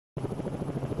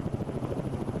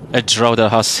A drought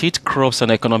that has hit crops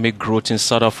and economic growth in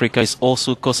South Africa is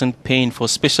also causing pain for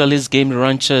specialist game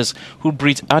ranchers who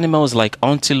breed animals like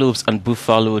antelopes and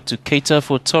buffalo to cater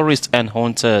for tourists and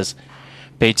hunters.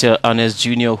 Pieter Ernst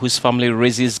Jr, whose family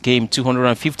raises game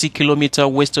 250 kilometers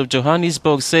west of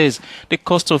Johannesburg, says the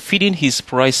cost of feeding his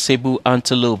prized sable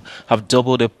antelope have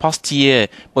doubled the past year,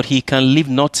 but he can leave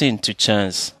nothing to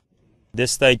chance.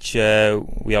 This stage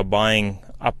we are buying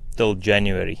up till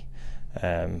January.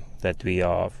 That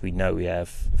we know we have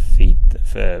feed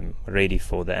ready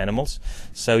for the animals.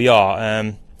 So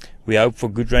we hope for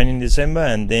good rain in December,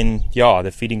 and then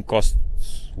the feeding costs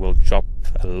will drop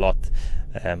a lot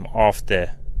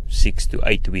after 6 to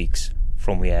 8 weeks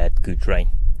from we had good rain.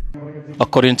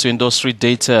 According to industry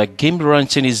data, game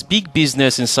ranching is big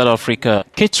business in South Africa,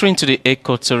 catering to the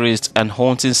eco-tourist and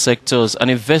hunting sectors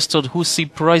and investors who see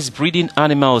prize breeding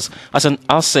animals as an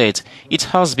asset. It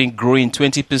has been growing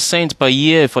 20% per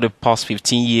year for the past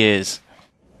 15 years.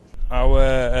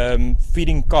 Our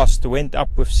feeding cost went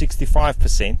up with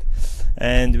 65%,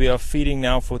 and we are feeding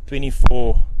now for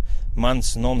 24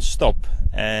 months non-stop,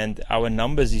 and our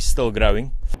numbers is still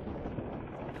growing.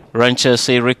 Ranchers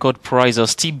say record prices are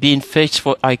still being fetched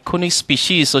for iconic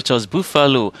species such as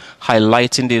buffalo,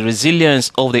 highlighting the resilience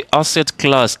of the asset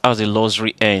class as a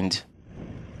luxury end.